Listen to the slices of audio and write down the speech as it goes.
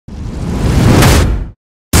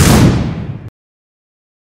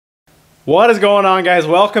What is going on, guys?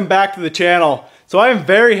 Welcome back to the channel. So I am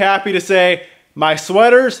very happy to say my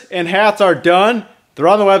sweaters and hats are done. They're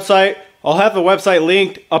on the website. I'll have the website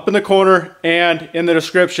linked up in the corner and in the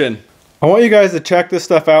description. I want you guys to check this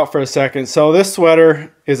stuff out for a second. So this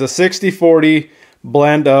sweater is a 60-40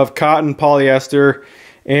 blend of cotton polyester,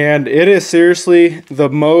 and it is seriously the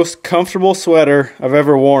most comfortable sweater I've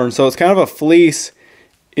ever worn. So it's kind of a fleece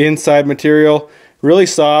inside material, really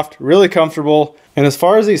soft, really comfortable. And as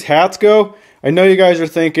far as these hats go, I know you guys are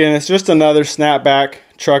thinking it's just another snapback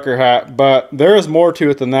trucker hat, but there is more to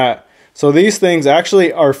it than that. So these things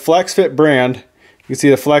actually are FlexFit brand. You can see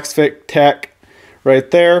the FlexFit Tech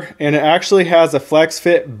right there, and it actually has a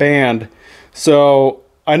FlexFit band. So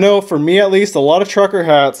I know for me at least, a lot of trucker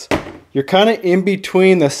hats, you're kind of in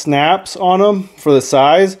between the snaps on them for the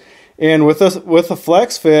size, and with a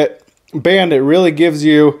FlexFit band, it really gives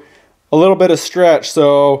you a little bit of stretch.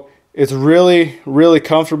 So it's really, really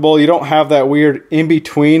comfortable. You don't have that weird in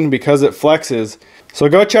between because it flexes. So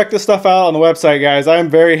go check this stuff out on the website, guys. I'm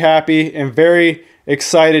very happy and very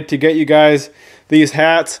excited to get you guys these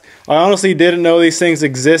hats. I honestly didn't know these things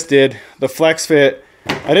existed, the FlexFit.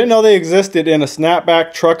 I didn't know they existed in a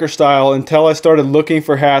snapback trucker style until I started looking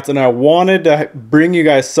for hats, and I wanted to bring you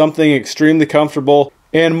guys something extremely comfortable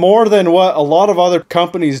and more than what a lot of other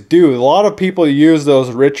companies do. A lot of people use those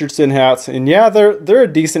Richardson hats, and yeah, they're a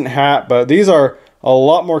decent hat, but these are a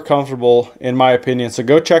lot more comfortable in my opinion. So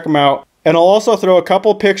go check them out. And I'll also throw a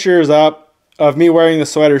couple pictures up of me wearing the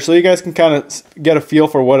sweater so you guys can kind of get a feel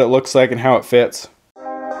for what it looks like and how it fits.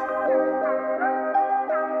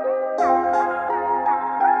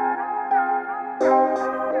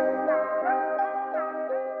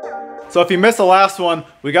 So if you missed the last one,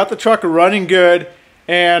 we got the truck running good,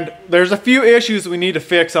 and there's a few issues we need to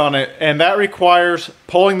fix on it, and that requires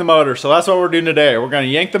pulling the motor. So that's what we're doing today. We're going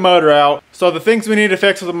to yank the motor out. So the things we need to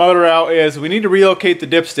fix with the motor out is we need to relocate the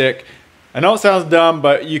dipstick. I know it sounds dumb,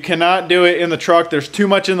 but you cannot do it in the truck. There's too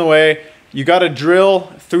much in the way. You got to drill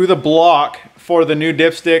through the block for the new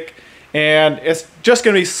dipstick, and it's just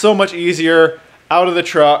going to be so much easier out of the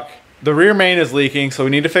truck. The rear main is leaking, so we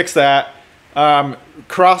need to fix that.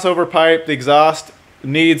 Crossover pipe, the exhaust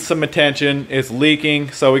needs some attention. It's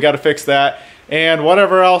leaking, so we got to fix that, and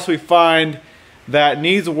whatever else we find that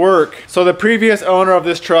needs work. So the previous owner of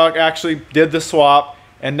this truck actually did the swap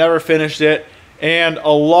and never finished it, and a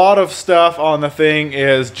lot of stuff on the thing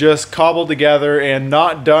is just cobbled together and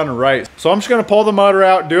not done right. So I'm just going to pull the motor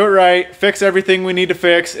out, do it right, fix everything we need to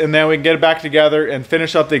fix, and then we can get it back together and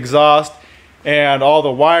finish up the exhaust and all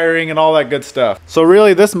the wiring and all that good stuff. So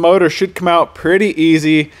really this motor should come out pretty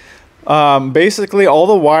easy. Basically all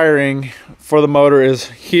the wiring for the motor is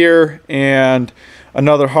here, and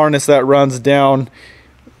another harness that runs down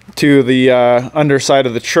to the underside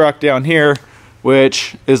of the truck down here,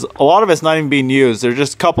 which is a lot of it's not even being used. There's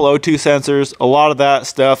just a couple O2 sensors. A lot of that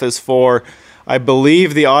stuff is for, I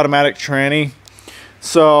believe, the automatic tranny.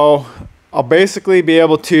 So I'll basically be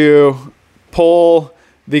able to pull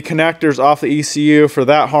the connectors off the ECU for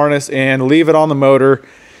that harness and leave it on the motor,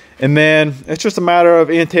 and then it's just a matter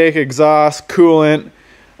of intake, exhaust, coolant,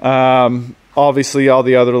 obviously all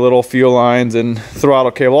the other little fuel lines and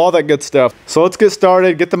throttle cable, all that good stuff. So let's get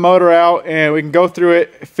started, get the motor out, and we can go through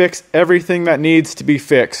it, fix everything that needs to be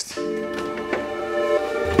fixed.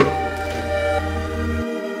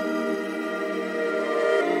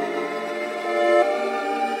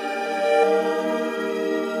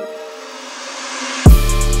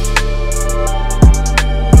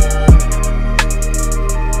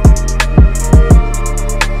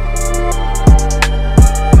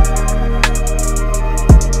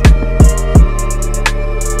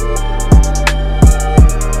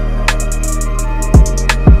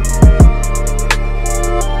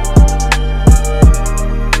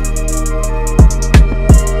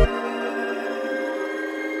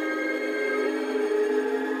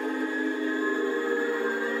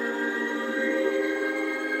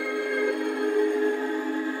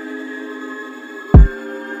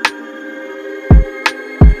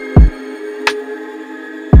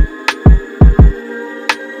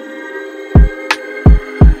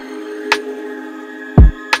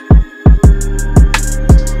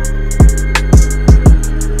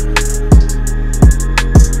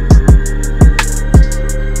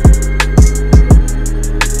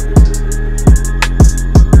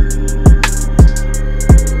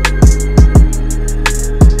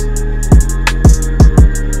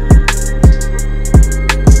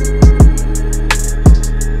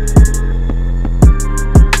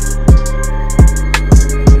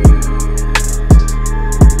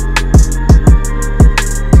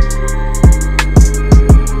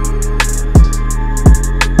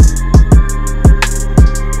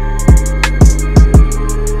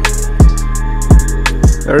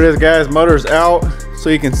 guys, motor's out,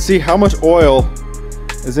 so you can see how much oil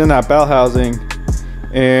is in that bell housing.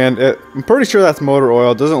 And I'm pretty sure that's motor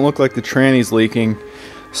oil. It doesn't look like the tranny's leaking.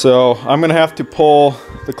 So I'm gonna have to pull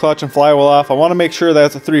the clutch and flywheel off. I wanna make sure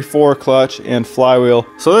that's a 3/4 clutch and flywheel.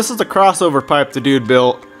 So this is the crossover pipe the dude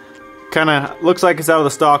built. Kinda looks like it's out of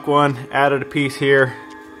the stock one. Added a piece here.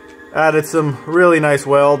 Added some really nice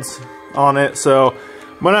welds on it. So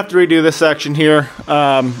I'm gonna have to redo this section here.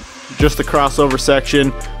 Just the crossover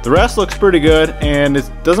section. The rest looks pretty good and it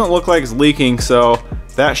doesn't look like it's leaking, so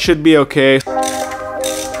that should be okay.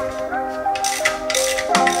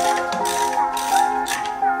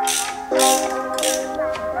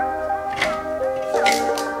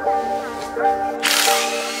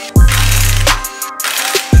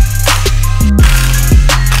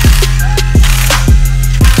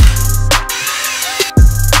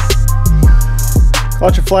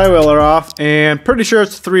 Clutch and flywheel are off, and pretty sure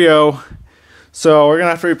it's 3.0, so we're gonna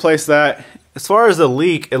have to replace that. As far as the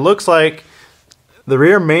leak, it looks like the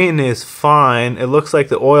rear main is fine. It looks like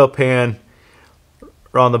the oil pan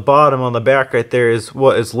on the bottom, on the back right there, is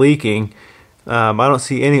what is leaking. I don't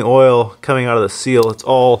see any oil coming out of the seal. It's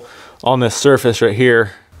all on this surface right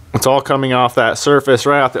here. It's all coming off that surface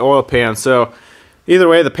right off the oil pan. So either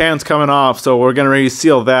way, the pan's coming off, so we're gonna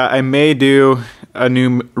reseal that. I may do a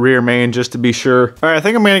new rear main just to be sure. All right, I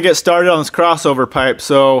think I'm gonna get started on this crossover pipe.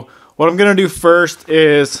 So what I'm gonna do first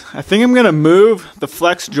is, I think I'm gonna move the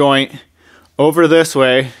flex joint over this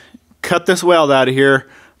way, cut this weld out of here,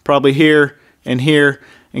 probably here, and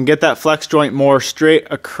get that flex joint more straight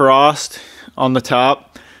across on the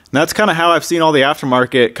top. And that's kind of how I've seen all the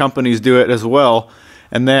aftermarket companies do it as well.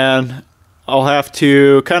 And then I'll have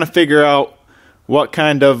to kind of figure out what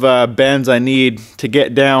kind of bends I need to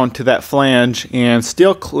get down to that flange and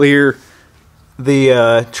still clear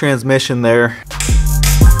the transmission there.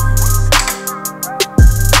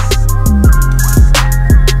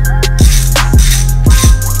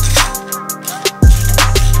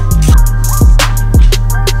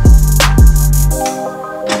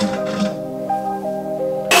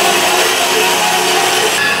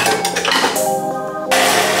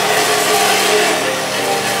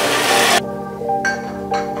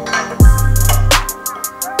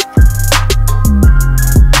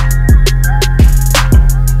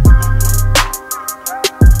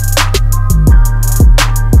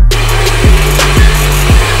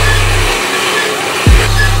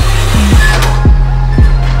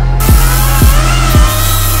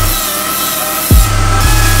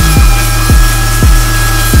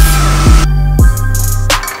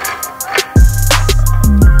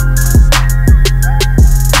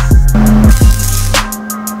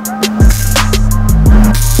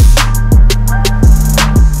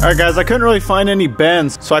 Alright guys, I couldn't really find any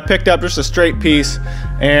bends, so I picked up just a straight piece,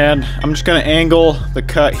 and I'm just going to angle the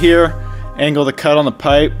cut here, angle the cut on the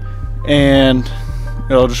pipe, and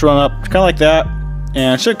it'll just run up kind of like that,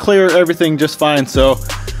 and it should clear everything just fine. So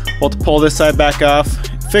we'll have to pull this side back off,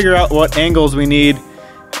 figure out what angles we need,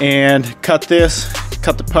 and cut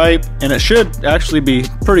the pipe, and it should actually be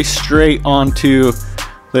pretty straight onto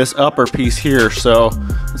this upper piece here. So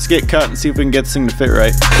let's get cut and see if we can get this thing to fit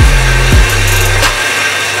right.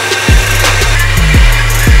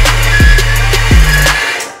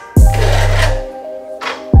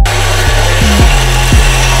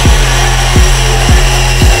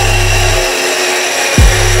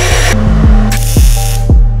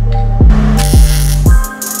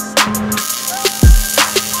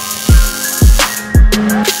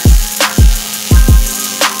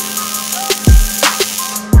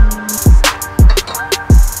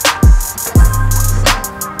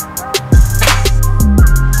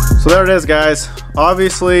 So there it is, guys.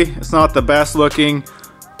 Obviously, it's not the best looking,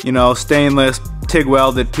 you know, stainless TIG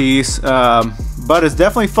welded piece, but it's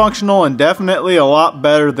definitely functional and definitely a lot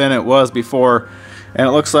better than it was before. And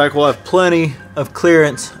it looks like we'll have plenty of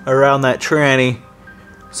clearance around that tranny.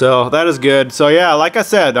 So that is good. So yeah, like I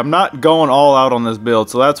said, I'm not going all out on this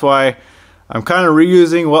build. So that's why I'm kind of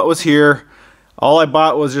reusing what was here. All I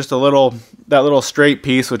bought was just that little straight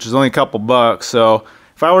piece, which is only a couple bucks. So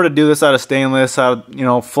if I were to do this out of stainless, out of, you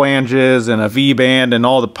know, flanges and a V-band and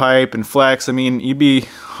all the pipe and flex, I mean, you'd be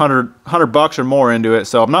 100 bucks or more into it.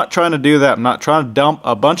 So I'm not trying to do that. I'm not trying to dump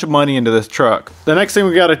a bunch of money into this truck. The next thing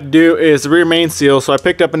we got to do is the rear main seal. So I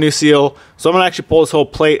picked up a new seal. So I'm gonna actually pull this whole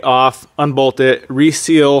plate off, unbolt it,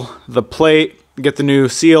 reseal the plate, get the new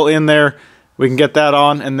seal in there. We can get that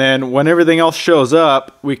on, and then when everything else shows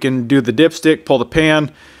up, we can do the dipstick, pull the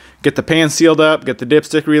pan, get the pan sealed up, get the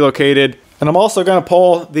dipstick relocated. And I'm also going to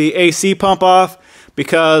pull the AC pump off,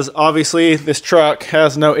 because obviously this truck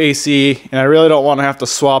has no AC, and I really don't want to have to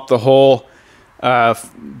swap the whole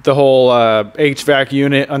the whole HVAC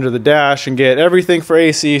unit under the dash and get everything for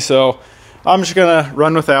AC. So I'm just gonna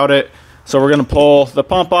run without it. So we're gonna pull the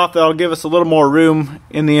pump off. That'll give us a little more room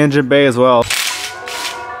in the engine bay as well.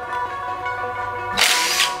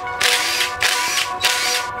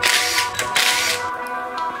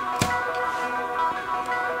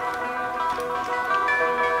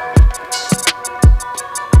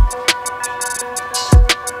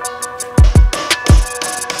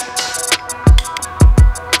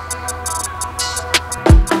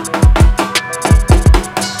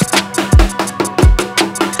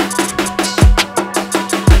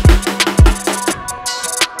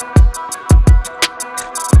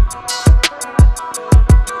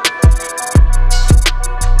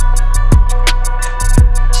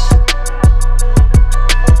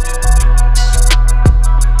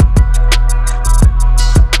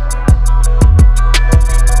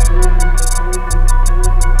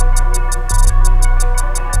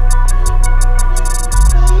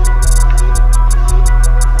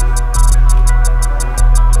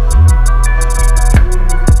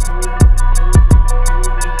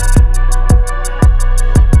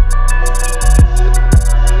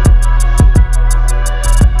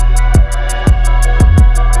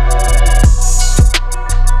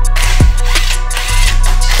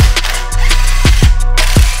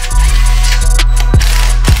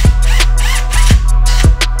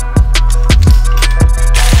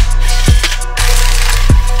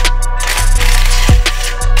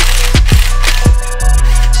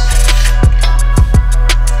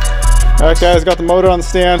 Alright guys, got the motor on the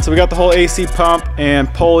stand, so we got the whole AC pump and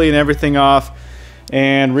pulley and everything off,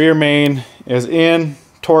 and rear main is in,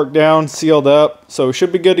 torqued down, sealed up, so we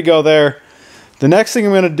should be good to go there. The next thing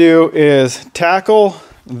I'm going to do is tackle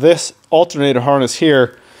this alternator harness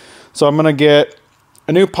here. So I'm going to get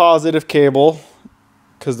a new positive cable,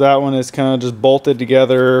 because that one is kind of just bolted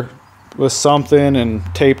together with something and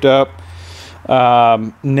taped up.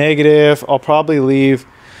 Negative I'll probably leave,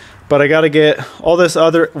 but I got to get all this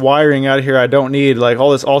other wiring out of here I don't need, like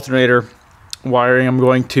all this alternator wiring. I'm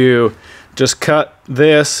going to just cut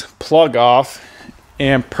this plug off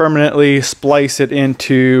and permanently splice it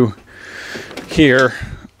into here,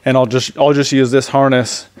 and I'll just use this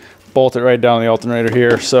harness, bolt it right down the alternator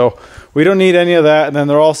here. So we don't need any of that. And then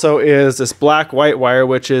there also is this black white wire,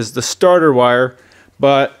 which is the starter wire,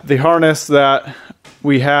 but the harness that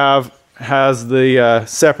we have has the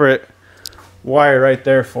separate wire right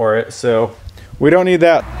there for it, so we don't need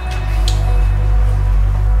that.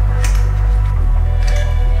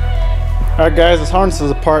 Alright guys, this harness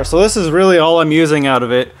is apart, so this is really all I'm using out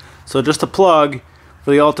of it. So just a plug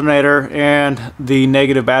for the alternator and the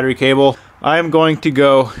negative battery cable. I am going to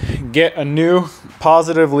go get a new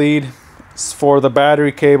positive lead for the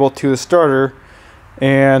battery cable to the starter,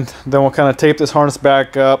 and then we'll kind of tape this harness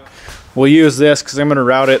back up. We'll use this because I'm going to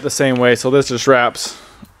route it the same way, so this just wraps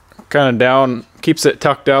kind of down, keeps it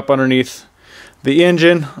tucked up underneath the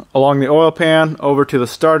engine, along the oil pan, over to the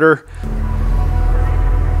starter.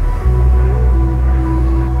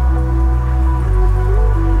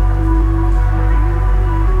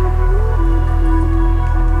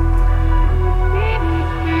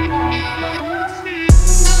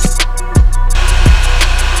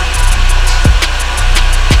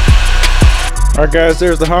 Alright guys,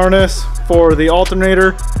 there's the harness for the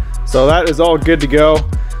alternator, so that is all good to go.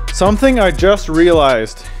 Something I just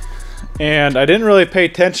realized, and I didn't really pay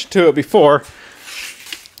attention to it before,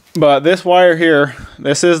 but this wire here,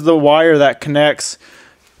 this is the wire that connects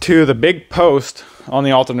to the big post on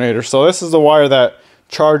the alternator. So this is the wire that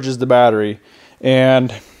charges the battery,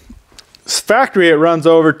 and factory it runs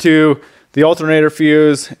over to the alternator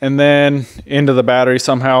fuse and then into the battery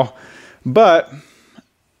somehow. But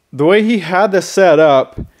the way he had this set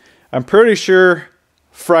up, I'm pretty sure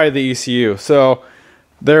fried the ECU. So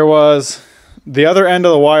there was the other end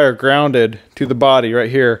of the wire grounded to the body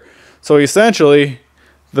right here. So essentially,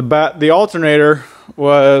 the alternator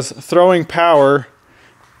was throwing power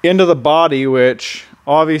into the body, which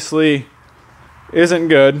obviously isn't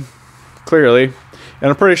good, clearly. And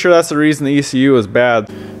I'm pretty sure that's the reason the ECU is bad.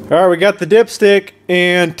 Alright, we got the dipstick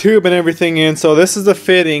and tube and everything in. So this is the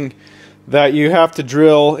fitting that you have to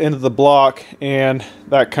drill into the block, and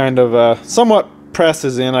that kind of somewhat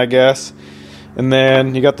presses in, I guess. And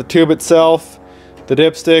then you got the tube itself, the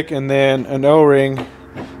dipstick, and then an O-ring.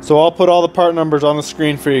 So I'll put all the part numbers on the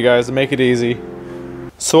screen for you guys to make it easy.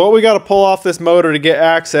 So what we got to pull off this motor to get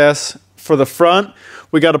access for the front,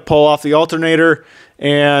 we got to pull off the alternator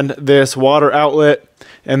and this water outlet.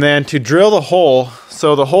 And then to drill the hole,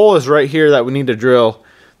 so the hole is right here that we need to drill.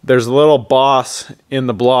 There's a little boss in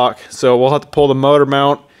the block, so we'll have to pull the motor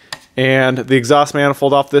mount and the exhaust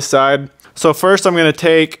manifold off this side. So first I'm going to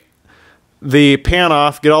take the pan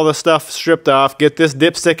off, get all this stuff stripped off, get this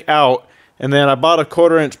dipstick out, and then I bought a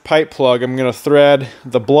 1/4 inch pipe plug. I'm going to thread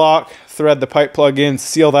the block, thread the pipe plug in,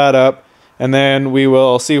 seal that up, and then we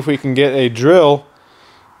will see if we can get a drill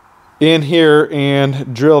in here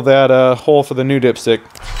and drill that hole for the new dipstick.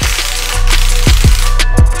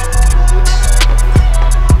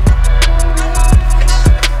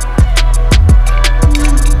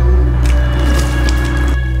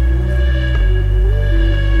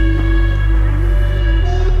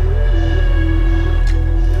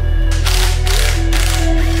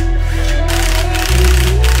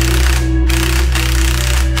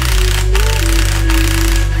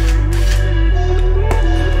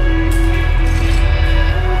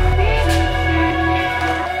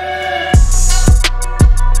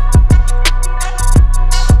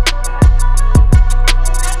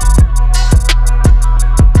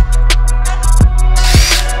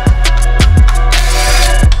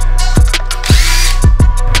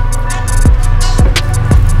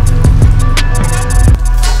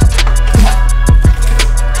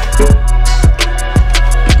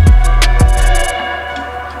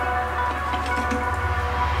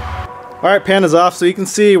 Alright, pan is off, so you can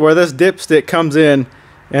see where this dipstick comes in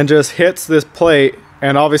and just hits this plate,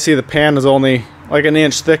 and obviously the pan is only like an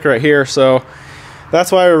inch thick right here, so that's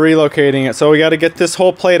why we're relocating it. So we got to get this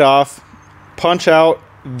whole plate off, punch out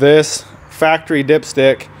this factory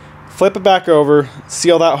dipstick, flip it back over,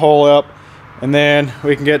 seal that hole up, and then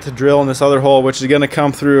we can get to drilling this other hole, which is going to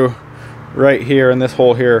come through right here in this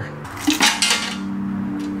hole here.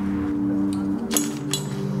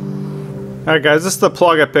 Alright guys, this is the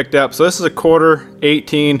plug I picked up. So this is a 1/4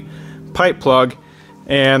 18 pipe plug,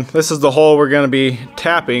 and this is the hole we're going to be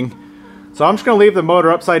tapping. So I'm just going to leave the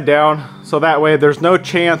motor upside down, so that way there's no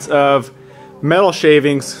chance of metal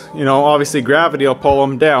shavings. You know, obviously gravity will pull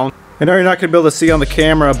them down. I know you're not going to be able to see on the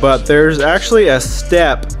camera, but there's actually a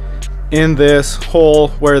step in this hole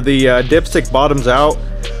where the dipstick bottoms out.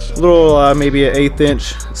 A little maybe an 1/8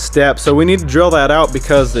 inch step. So we need to drill that out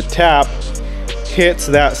because the tap hits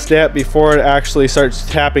that step before it actually starts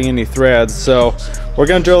tapping any threads. So we're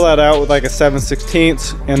going to drill that out with like a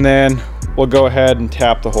 7/16, and then we'll go ahead and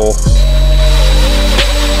tap the hole.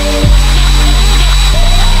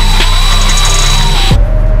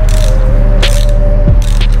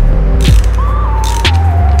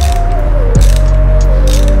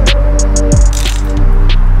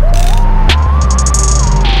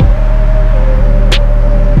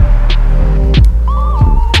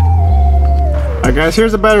 Guys,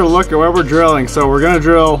 here's a better look at where we're drilling. So we're going to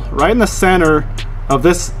drill right in the center of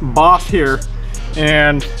this boss here,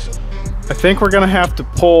 and I think we're going to have to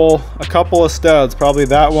pull a couple of studs, probably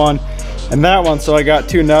that one and that one. So I got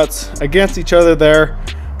two nuts against each other there.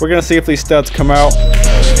 We're going to see if these studs come out.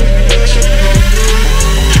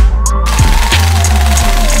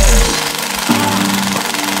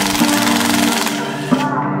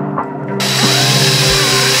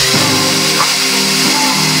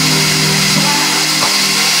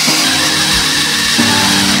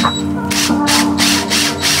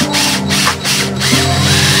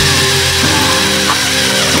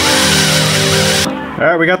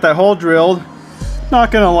 Alright, we got that hole drilled.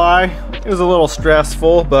 Not gonna lie, it was a little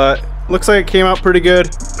stressful, but looks like it came out pretty good.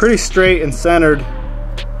 Pretty straight and centered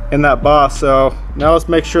in that boss. So now let's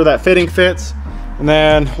make sure that fitting fits, and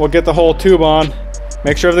then we'll get the whole tube on,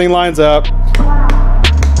 make sure everything lines up.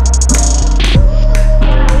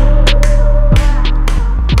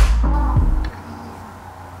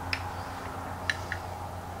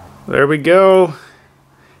 There we go.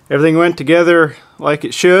 Everything went together like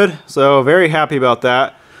it should, so very happy about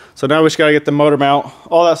that. So now we just gotta get the motor mount,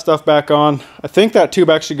 all that stuff back on. I think that tube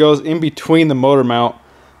actually goes in between the motor mount,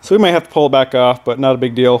 so we might have to pull it back off, but not a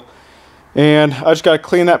big deal. And I just gotta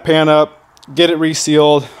clean that pan up, get it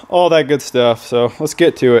resealed, all that good stuff. So let's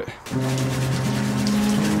get to it.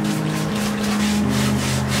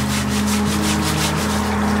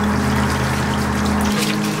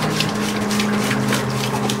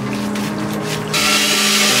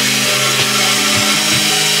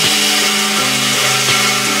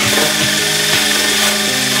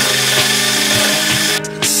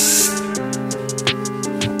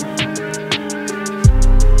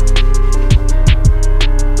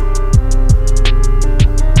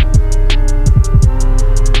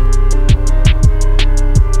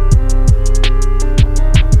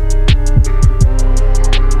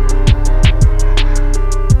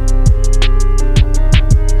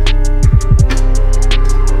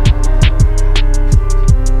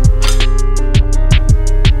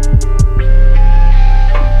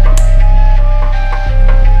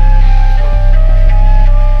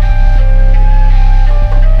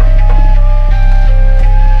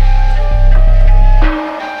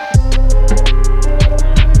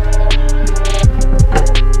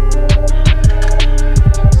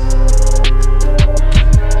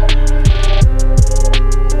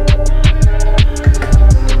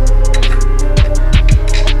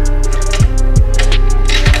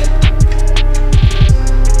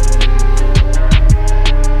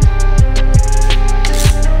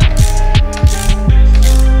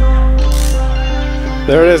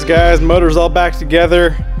 There it is, guys. Motor's all back together.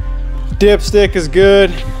 Dipstick is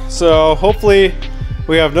good. So hopefully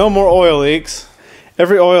we have no more oil leaks.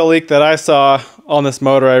 Every oil leak that I saw on this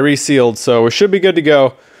motor I resealed, so we should be good to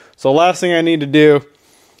go. So last thing I need to do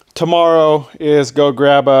tomorrow is go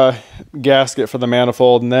grab a gasket for the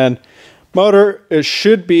manifold, and then motor, it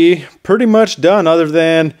should be pretty much done, other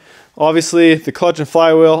than obviously the clutch and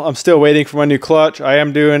flywheel. I'm still waiting for my new clutch. I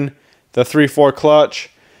am doing the 3/4 clutch.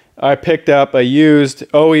 I picked up a used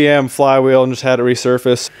OEM flywheel and just had it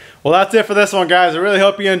resurfaced. Well, that's it for this one, guys. I really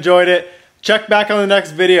hope you enjoyed it. Check back on the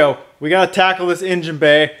next video. We gotta tackle this engine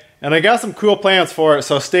bay, and I got some cool plans for it,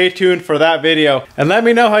 so stay tuned for that video. And let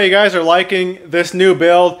me know how you guys are liking this new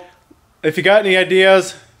build. If you got any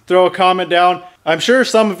ideas, throw a comment down. I'm sure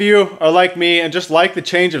some of you are like me and just like the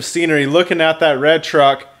change of scenery, looking at that red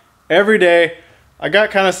truck every day. I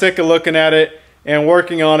got kind of sick of looking at it and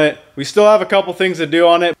working on it. We still have a couple things to do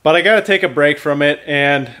on it, but I gotta take a break from it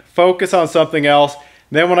and focus on something else.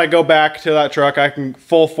 Then when I go back to that truck, I can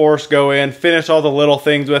full force go in, finish all the little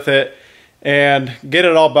things with it, and get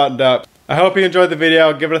it all buttoned up. I hope you enjoyed the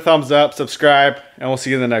video. Give it a thumbs up, subscribe, and we'll see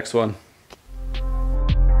you in the next one.